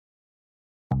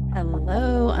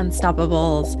Hello,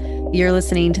 Unstoppables. You're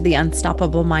listening to the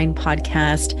Unstoppable Mind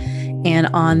podcast. And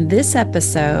on this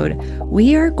episode,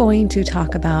 we are going to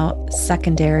talk about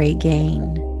secondary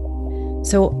gain.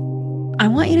 So, I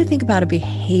want you to think about a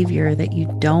behavior that you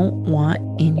don't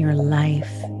want in your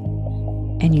life,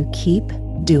 and you keep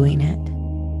doing it.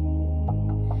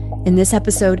 In this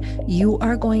episode, you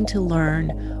are going to learn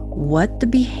what the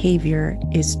behavior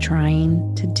is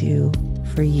trying to do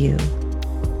for you.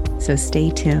 So stay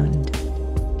tuned.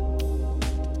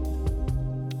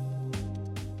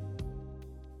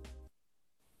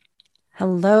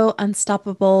 Hello,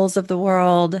 Unstoppables of the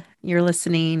world. You're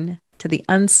listening to the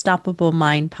Unstoppable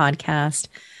Mind podcast.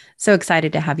 So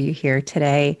excited to have you here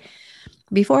today.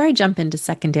 Before I jump into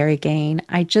secondary gain,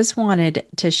 I just wanted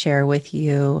to share with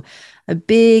you a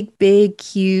big,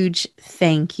 huge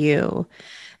thank you.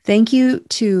 Thank you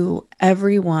to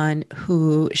everyone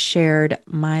who shared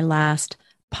my last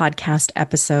podcast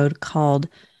episode called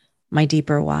My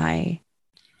Deeper Why.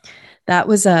 That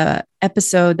was a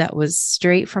episode that was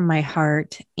straight from my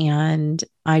heart, and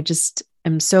I just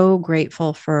am so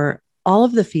grateful for all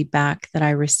of the feedback that I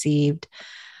received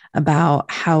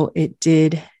about how it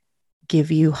did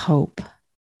give you hope.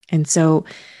 And so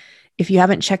if you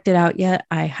haven't checked it out yet,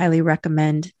 I highly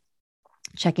recommend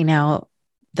checking out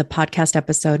the podcast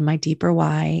episode, My Deeper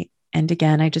Why. And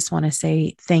again, I just want to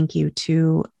say thank you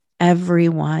to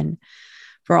everyone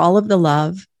for all of the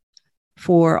love,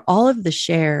 for all of the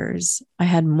shares. I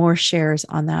had more shares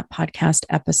on that podcast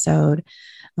episode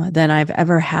than I've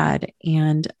ever had.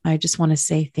 And I just want to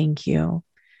say thank you.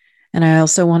 And I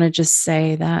also want to just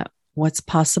say that what's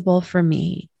possible for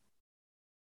me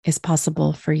is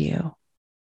possible for you.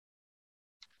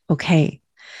 Okay.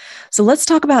 So let's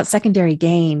talk about secondary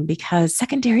gain, because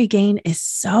secondary gain is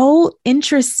so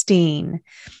interesting.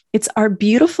 It's our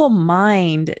beautiful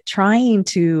mind trying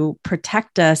to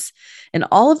protect us in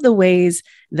all of the ways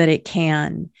that it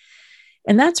can.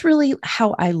 And that's really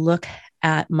how I look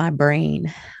at my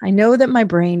brain. I know that my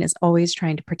brain is always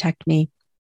trying to protect me.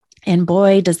 And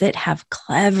boy, does it have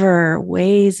clever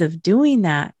ways of doing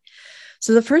that.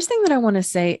 So the first thing that I want to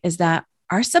say is that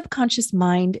our subconscious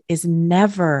mind is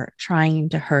never trying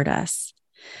to hurt us.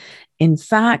 In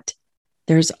fact,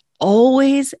 there's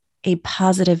always a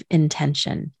positive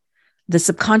intention. The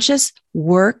subconscious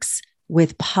works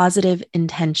with positive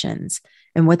intentions.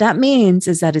 And what that means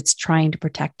is that it's trying to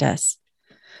protect us.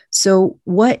 So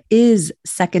what is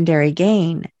secondary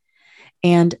gain?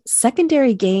 And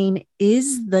secondary gain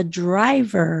is the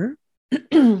driver,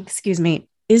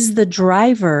 is the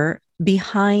driver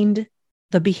behind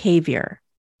the behavior.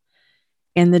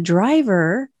 And the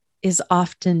driver is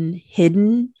often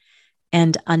hidden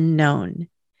and unknown,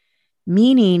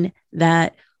 meaning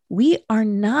that we are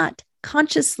not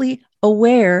consciously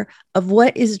aware of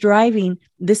what is driving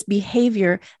this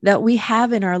behavior that we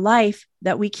have in our life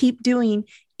that we keep doing,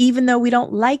 even though we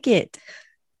don't like it.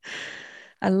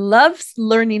 I love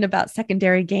learning about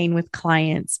secondary gain with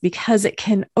clients because it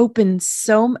can open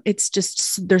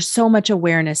there's so much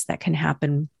awareness that can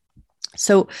happen.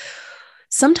 So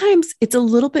sometimes it's a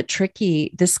little bit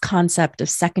tricky, this concept of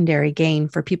secondary gain,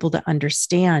 for people to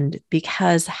understand,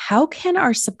 because how can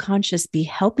our subconscious be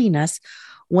helping us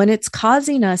when it's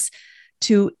causing us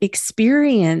to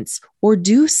experience or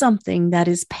do something that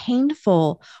is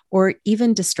painful or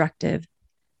even destructive,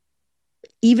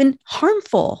 even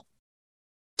harmful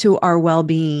to our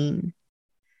well-being?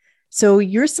 So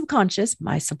your subconscious,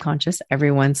 my subconscious,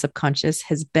 everyone's subconscious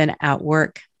has been at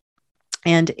work.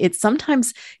 And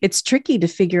sometimes it's tricky to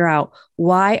figure out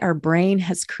why our brain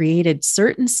has created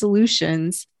certain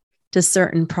solutions to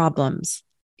certain problems.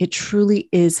 It truly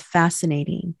is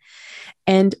fascinating.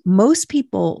 And most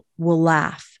people will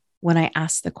laugh when I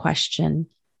ask the question,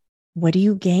 what do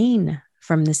you gain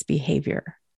from this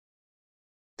behavior?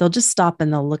 They'll just stop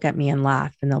and they'll look at me and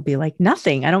laugh, and they'll be like,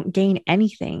 nothing. I don't gain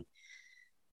anything.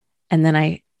 And then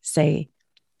I say,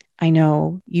 I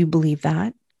know you believe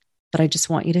that, but I just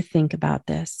want you to think about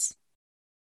this.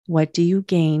 What do you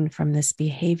gain from this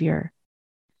behavior?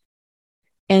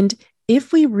 And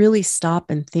if we really stop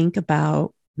and think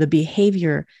about the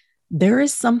behavior, there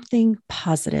is something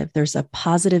positive. There's a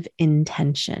positive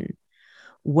intention,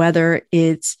 whether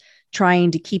it's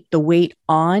trying to keep the weight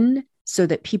on so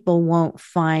that people won't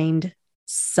find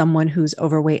someone who's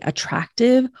overweight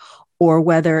attractive, or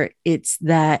whether it's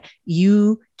that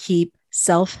you keep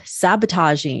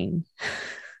self-sabotaging.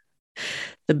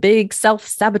 The big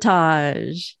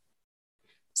self-sabotage.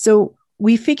 So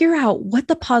we figure out what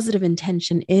the positive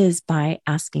intention is by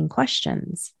asking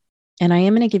questions. And I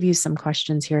am going to give you some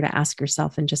questions here to ask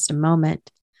yourself in just a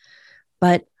moment.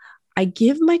 But I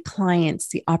give my clients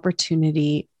the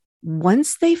opportunity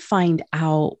once they find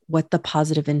out what the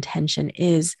positive intention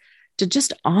is, to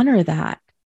just honor that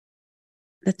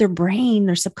their brain,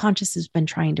 their subconscious has been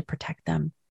trying to protect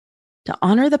them, to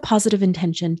honor the positive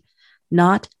intention,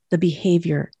 not the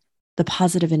behavior, the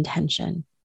positive intention.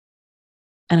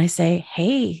 And I say,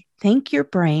 hey, thank your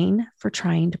brain for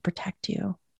trying to protect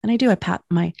you. And I do, I pat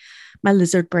my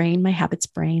lizard brain, my habits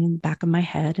brain in the back of my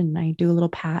head, and I do a little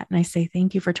pat and I say,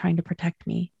 thank you for trying to protect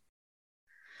me.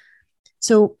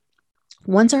 So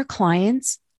once our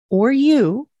clients or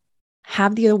you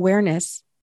have the awareness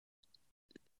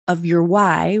of your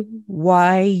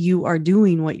why you are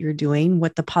doing what you're doing,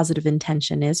 what the positive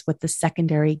intention is, what the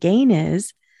secondary gain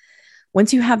is,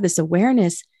 once you have this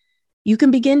awareness, you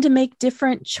can begin to make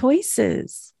different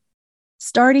choices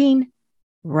starting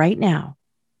right now.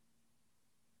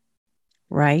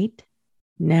 Right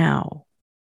now.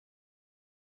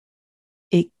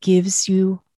 It gives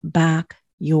you back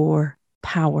your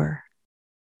power.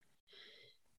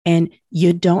 And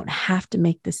you don't have to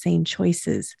make the same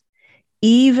choices.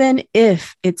 Even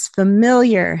if it's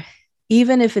familiar,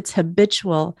 even if it's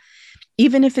habitual,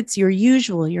 even if it's your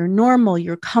usual, your normal,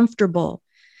 you're comfortable,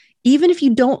 even if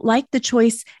you don't like the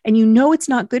choice and you know it's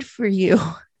not good for you,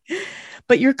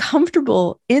 but you're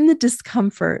comfortable in the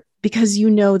discomfort because you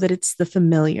know that it's the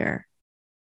familiar,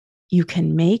 you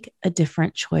can make a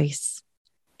different choice.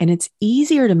 And it's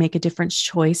easier to make a different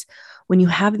choice when you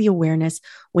have the awareness,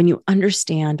 when you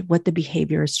understand what the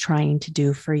behavior is trying to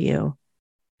do for you.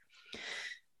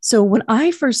 So when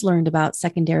I first learned about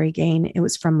secondary gain, it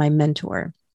was from my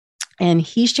mentor. And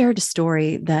he shared a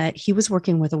story that he was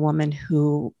working with a woman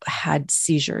who had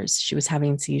seizures. She was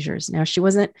having seizures. Now, she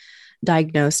wasn't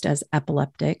diagnosed as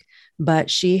epileptic, but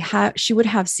she would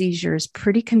have seizures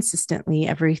pretty consistently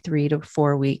every 3 to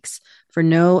 4 weeks for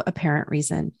no apparent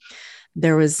reason.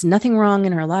 There was nothing wrong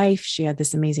in her life. She had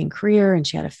this amazing career and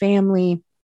she had a family,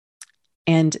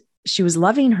 and she was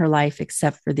loving her life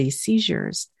except for these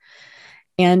seizures.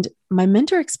 And my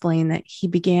mentor explained that he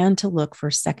began to look for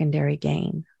secondary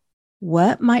gain.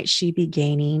 What might she be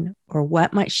gaining, or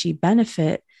what might she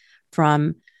benefit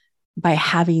from by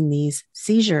having these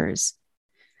seizures?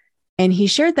 And he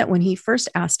shared that when he first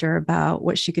asked her about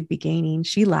what she could be gaining,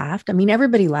 she laughed. I mean,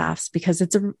 everybody laughs because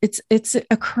it's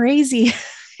a crazy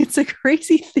it's a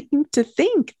crazy thing to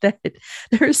think that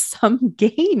there's some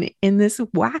gain in this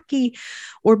wacky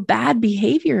or bad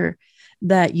behavior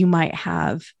that you might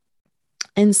have.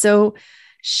 And so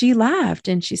she laughed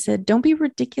and she said, "Don't be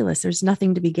ridiculous. There's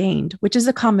nothing to be gained," which is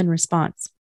a common response.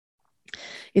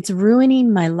 "It's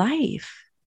ruining my life."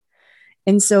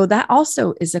 And so that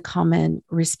also is a common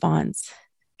response.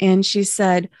 And she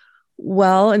said,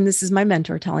 "Well," and this is my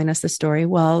mentor telling us the story,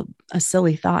 "well, a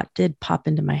silly thought did pop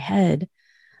into my head,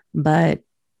 but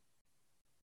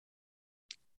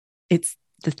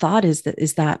the thought is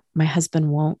that my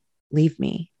husband won't leave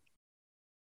me,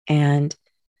 and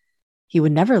he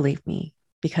would never leave me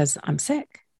because I'm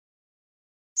sick."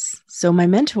 So my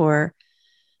mentor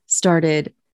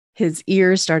his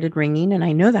ears started ringing. And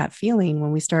I know that feeling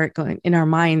when we start going in our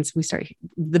minds, we start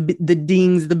the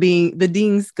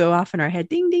dings go off in our head,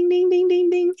 ding, ding, ding, ding, ding,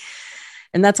 ding.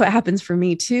 And that's what happens for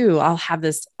me too. I'll have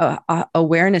this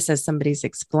awareness as somebody's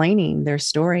explaining their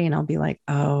story, and I'll be like,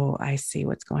 oh, I see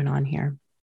what's going on here.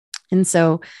 And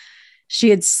so she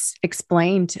had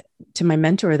explained to my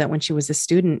mentor that when she was a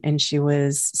student and she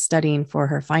was studying for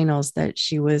her finals, that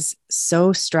she was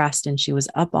so stressed and she was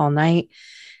up all night.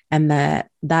 And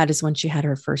that is when she had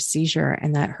her first seizure,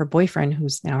 and that her boyfriend,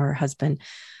 who's now her husband,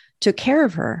 took care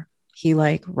of her. He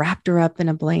wrapped her up in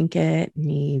a blanket and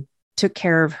he took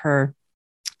care of her.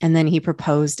 And then he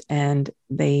proposed and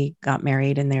they got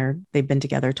married, and they've been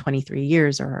together 23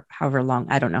 years or however long.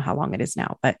 I don't know how long it is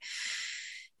now, but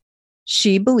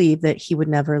she believed that he would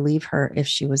never leave her if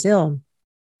she was ill.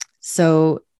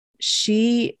 So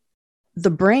the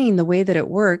brain, the way that it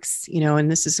works, and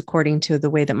this is according to the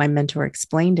way that my mentor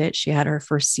explained it, she had her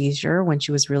first seizure when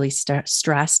she was really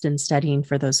stressed and studying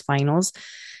for those finals.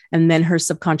 And then her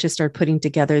subconscious started putting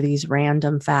together these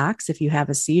random facts. If you have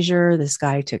a seizure, this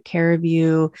guy took care of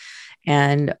you.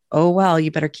 And, oh, well,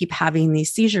 you better keep having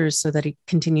these seizures so that he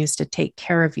continues to take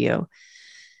care of you.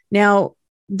 Now,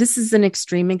 this is an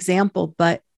extreme example,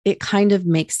 but it kind of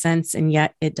makes sense, and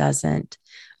yet it doesn't.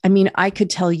 I mean, I could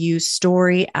tell you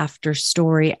story after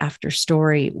story after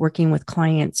story working with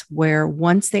clients where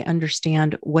once they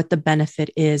understand what the benefit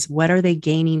is, what are they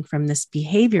gaining from this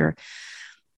behavior?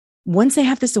 Once they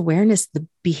have this awareness, the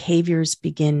behaviors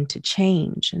begin to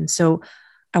change. And so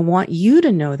I want you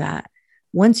to know that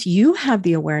once you have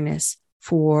the awareness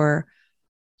for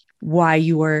why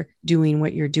you are doing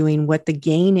what you're doing, what the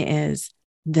gain is,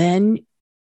 then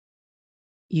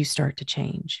you start to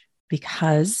change,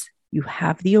 because you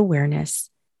have the awareness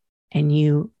and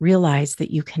you realize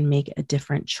that you can make a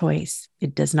different choice.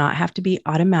 It does not have to be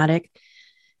automatic.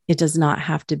 It does not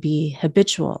have to be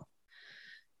habitual.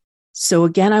 So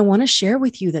again, I want to share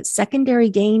with you that secondary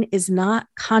gain is not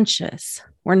conscious.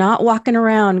 We're not walking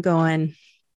around going,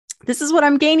 this is what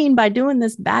I'm gaining by doing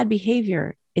this bad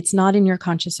behavior. It's not in your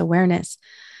conscious awareness.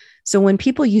 So when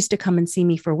people used to come and see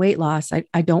me for weight loss,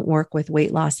 I don't work with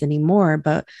weight loss anymore,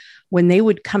 but when they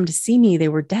would come to see me, they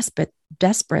were desperate.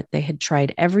 They had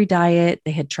tried every diet.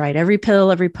 They had tried every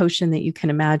pill, every potion that you can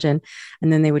imagine.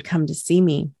 And then they would come to see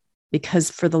me because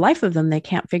for the life of them, they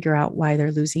can't figure out why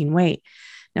they're losing weight.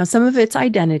 Now, some of it's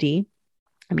identity.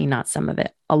 I mean, not some of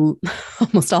it,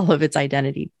 almost all of it's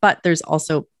identity, but there's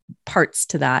also parts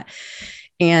to that.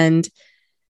 And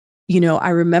I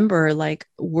remember like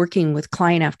working with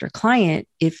client after client,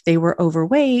 if they were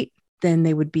overweight, then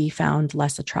they would be found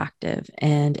less attractive.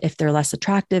 And if they're less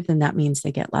attractive, then that means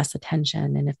they get less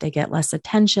attention. And if they get less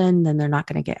attention, then they're not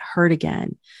going to get hurt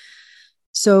again.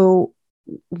 So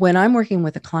when I'm working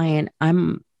with a client,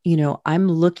 I'm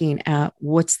looking at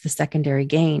what's the secondary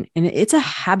gain. And it's a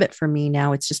habit for me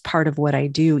now. It's just part of what I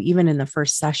do. Even in the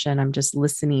first session, I'm just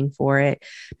listening for it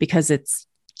because it's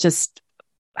just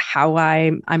how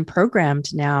I'm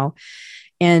programmed now.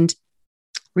 And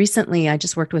recently, I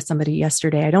just worked with somebody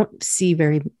yesterday. I don't see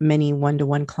very many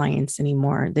one-to-one clients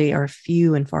anymore. They are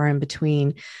few and far in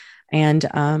between. And,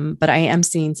 but I am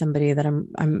seeing somebody that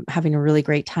I'm having a really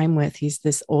great time with. He's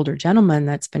this older gentleman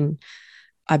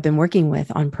I've been working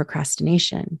with on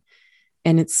procrastination.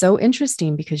 And it's so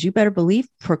interesting because you better believe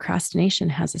procrastination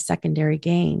has a secondary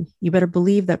gain. You better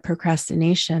believe that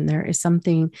procrastination, there is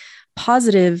something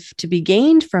positive to be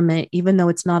gained from it, even though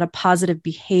it's not a positive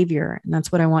behavior. And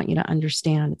that's what I want you to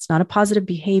understand. It's not a positive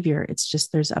behavior. It's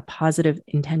just there's a positive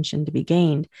intention to be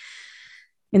gained.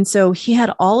 And so he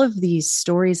had all of these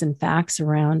stories and facts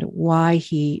around why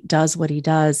he does what he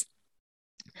does,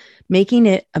 making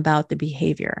it about the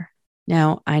behavior.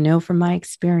 Now, I know from my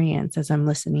experience as I'm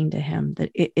listening to him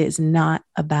that it is not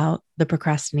about the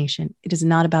procrastination. It is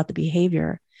not about the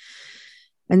behavior.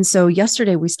 And so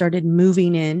yesterday we started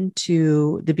moving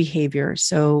into the behavior.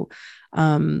 So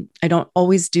I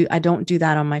don't do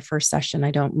that on my first session.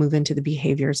 I don't move into the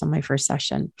behaviors on my first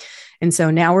session. And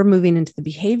so now we're moving into the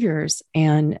behaviors.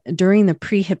 And during the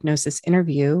pre-hypnosis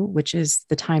interview, which is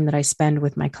the time that I spend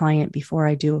with my client before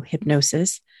I do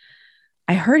hypnosis,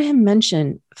 I heard him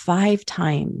mention 5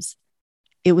 times.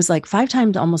 It was like 5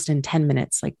 times almost in 10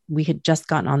 minutes. Like we had just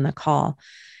gotten on the call.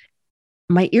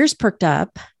 My ears perked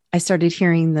up. I started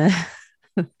hearing the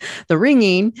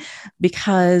ringing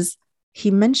because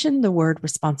he mentioned the word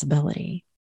responsibility.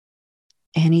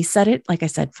 And he said it, like I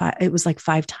said, it was like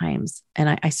 5 times.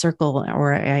 And I circle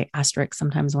or I asterisk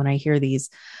sometimes when I hear these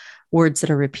words that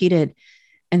are repeated.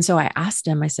 And so I asked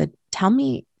him, I said, tell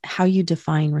me how you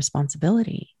define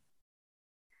responsibility.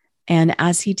 And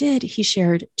as he did, he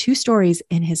shared 2 stories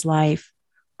in his life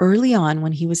early on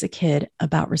when he was a kid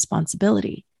about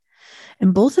responsibility.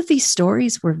 And both of these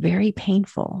stories were very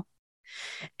painful.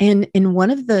 And in one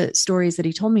of the stories that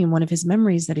he told me, in one of his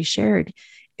memories that he shared,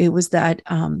 it was that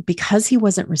because he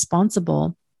wasn't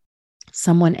responsible,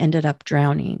 someone ended up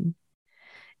drowning.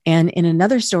 And in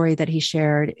another story that he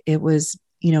shared, it was,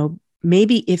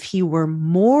 maybe if he were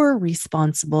more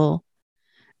responsible,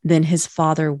 then his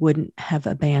father wouldn't have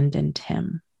abandoned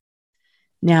him.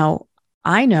 Now,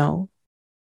 I know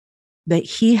that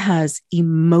he has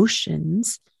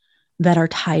emotions that are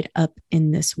tied up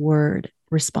in this word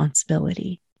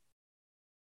responsibility.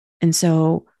 And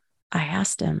so I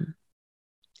asked him,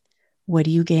 what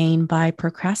do you gain by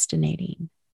procrastinating?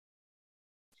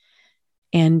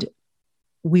 And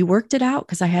we worked it out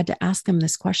because I had to ask him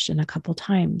this question a couple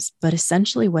times. But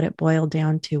essentially what it boiled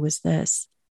down to was this.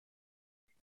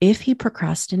 If he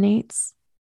procrastinates,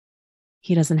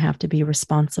 he doesn't have to be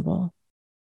responsible.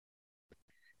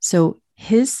 So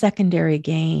his secondary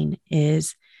gain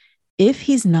is if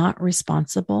he's not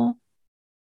responsible,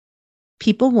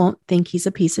 people won't think he's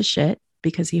a piece of shit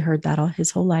because he heard that all his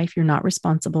whole life. You're not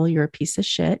responsible. You're a piece of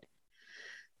shit.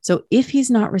 So if he's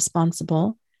not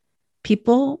responsible,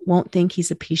 people won't think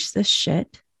he's a piece of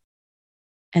shit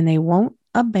and they won't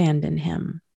abandon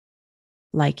him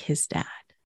like his dad.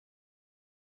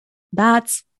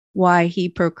 That's why he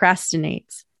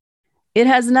procrastinates. It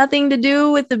has nothing to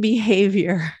do with the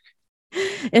behavior.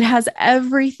 It has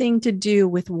everything to do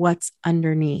with what's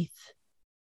underneath.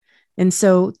 And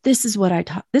so this is what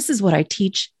I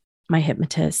teach my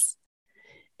hypnotists.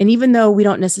 And even though we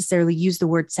don't necessarily use the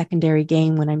word secondary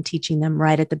gain when I'm teaching them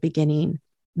right at the beginning,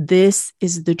 This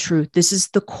is the truth. This is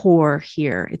the core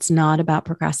here. It's not about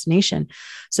procrastination.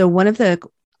 So one of the,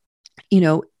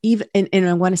 even, and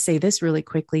I want to say this really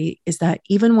quickly, is that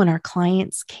even when our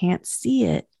clients can't see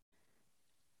it,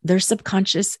 their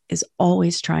subconscious is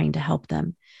always trying to help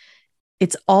them.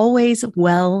 It's always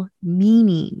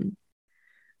well-meaning,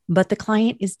 but the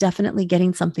client is definitely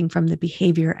getting something from the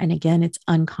behavior. And again, it's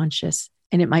unconscious.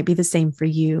 And it might be the same for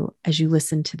you as you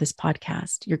listen to this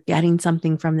podcast. You're getting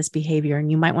something from this behavior, and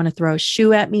you might want to throw a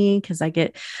shoe at me because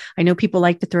I know people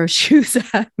like to throw shoes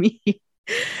at me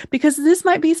because this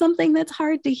might be something that's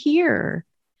hard to hear.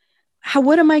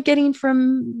 What am I getting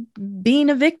from being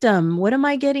a victim? What am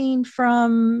I getting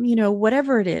from,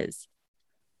 whatever it is?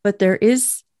 But there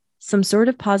is some sort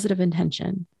of positive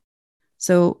intention.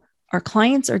 So our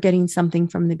clients are getting something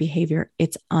from the behavior.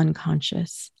 It's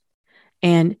unconscious.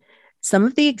 And some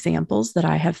of the examples that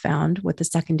I have found what the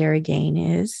secondary gain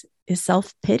is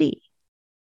self-pity.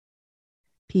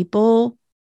 People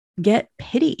get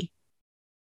pity.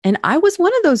 And I was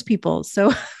one of those people.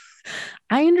 So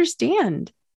I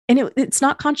understand. And it's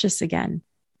not conscious again.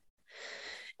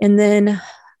 And then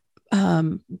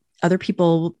other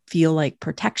people feel like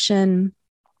protection,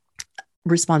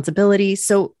 responsibility.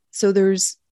 So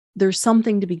there's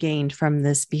something to be gained from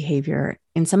this behavior.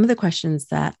 And some of the questions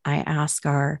that I ask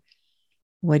are,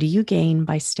 what do you gain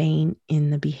by staying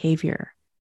in the behavior?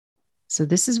 So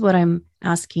this is what I'm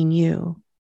asking you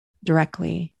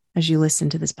directly as you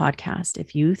listen to this podcast.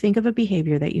 If you think of a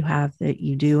behavior that you have that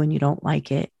you do and you don't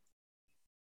like it,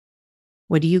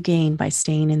 what do you gain by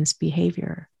staying in this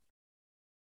behavior?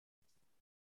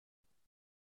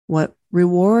 What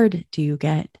reward do you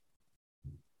get?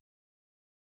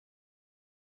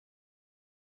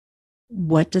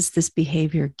 What does this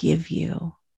behavior give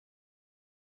you?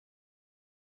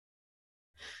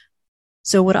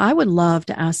 So what I would love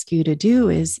to ask you to do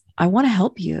is I want to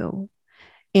help you.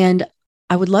 And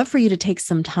I would love for you to take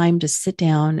some time to sit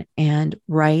down and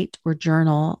write or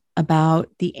journal about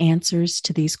the answers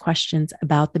to these questions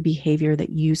about the behavior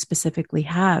that you specifically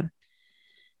have.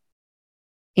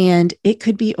 And it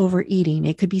could be overeating.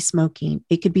 It could be smoking.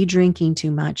 It could be drinking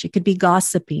too much. It could be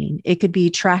gossiping. It could be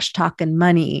trash talking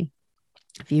money.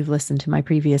 If you've listened to my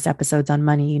previous episodes on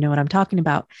money, you know what I'm talking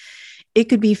about. It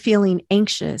could be feeling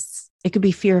anxious. It could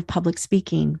be fear of public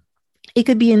speaking. It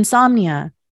could be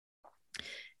insomnia.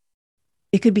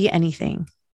 It could be anything.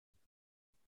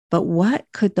 But what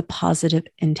could the positive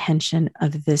intention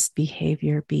of this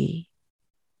behavior be?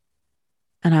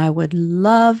 And I would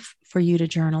love for you to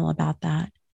journal about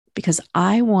that, because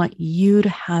I want you to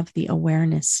have the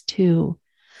awareness too,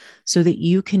 so that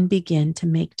you can begin to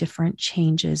make different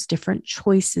changes, different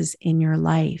choices in your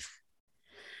life.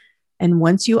 And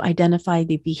once you identify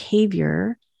the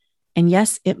behavior, and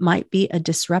yes, it might be a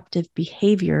disruptive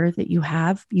behavior that you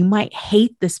have, you might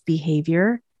hate this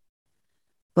behavior,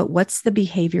 but what's the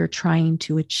behavior trying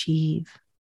to achieve?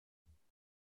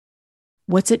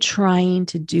 What's it trying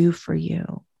to do for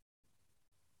you?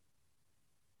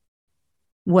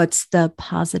 What's the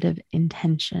positive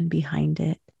intention behind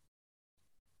it?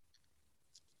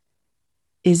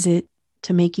 Is it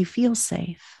to make you feel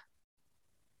safe?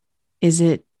 Is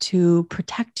it to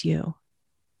protect you?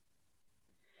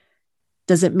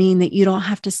 Does it mean that you don't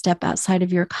have to step outside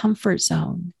of your comfort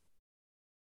zone?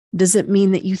 Does it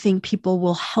mean that you think people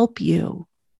will help you?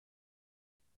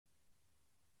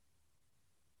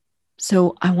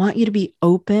 So I want you to be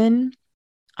open.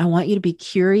 I want you to be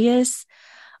curious.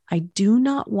 I do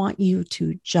not want you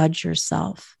to judge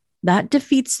yourself. That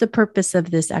defeats the purpose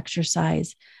of this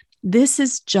exercise. This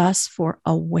is just for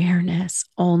awareness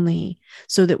only,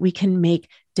 so that we can make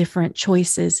different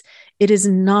choices. It is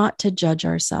not to judge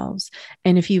ourselves.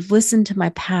 And if you've listened to my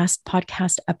past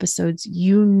podcast episodes,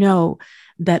 you know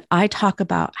that I talk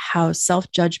about how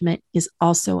self-judgment is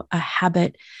also a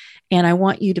habit. And I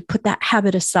want you to put that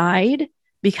habit aside,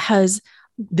 because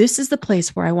this is the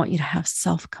place where I want you to have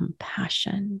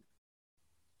self-compassion.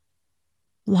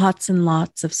 Lots and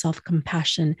lots of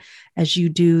self-compassion as you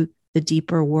do the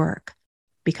deeper work,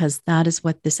 because that is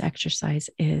what this exercise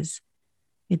is.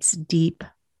 It's deep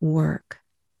work.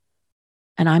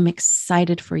 And I'm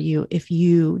excited for you if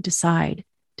you decide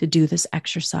to do this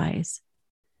exercise.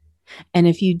 And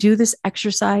if you do this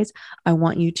exercise, I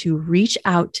want you to reach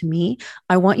out to me.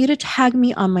 I want you to tag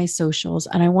me on my socials,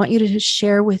 and I want you to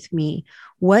share with me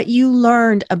what you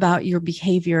learned about your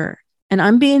behavior. And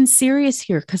I'm being serious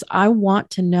here because I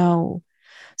want to know.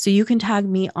 So you can tag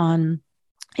me on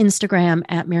Instagram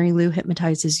at Mary Lou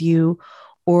Hypnotizes You,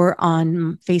 or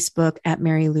on Facebook at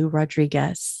Mary Lou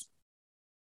Rodriguez.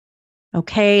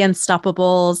 Okay,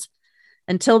 Unstoppables.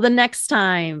 Until the next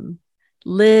time,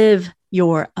 live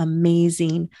your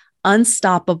amazing,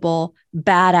 unstoppable,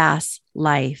 badass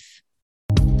life.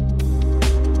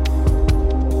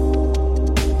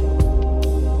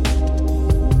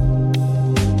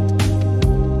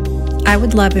 I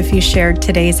would love if you shared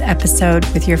today's episode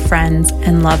with your friends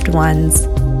and loved ones.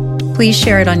 Please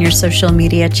share it on your social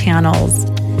media channels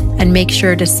and make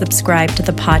sure to subscribe to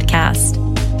the podcast.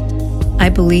 I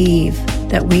believe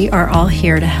that we are all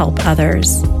here to help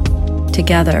others.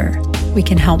 Together, we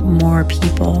can help more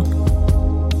people.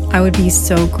 I would be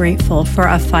so grateful for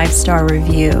a 5-star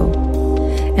review.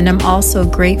 And I'm also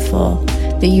grateful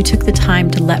that you took the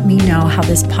time to let me know how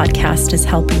this podcast is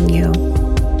helping you.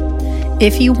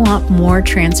 If you want more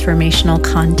transformational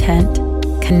content,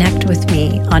 connect with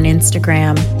me on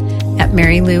Instagram at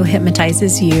Mary Lou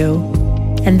Hypnotizes You,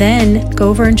 and then go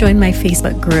over and join my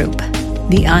Facebook group,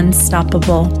 The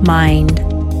Unstoppable Mind.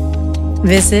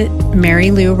 Visit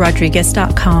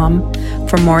MaryLouRodriguez.com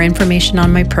for more information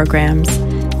on my programs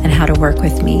and how to work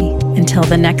with me. Until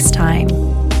the next time,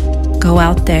 go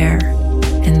out there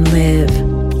and live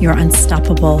your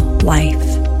unstoppable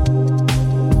life.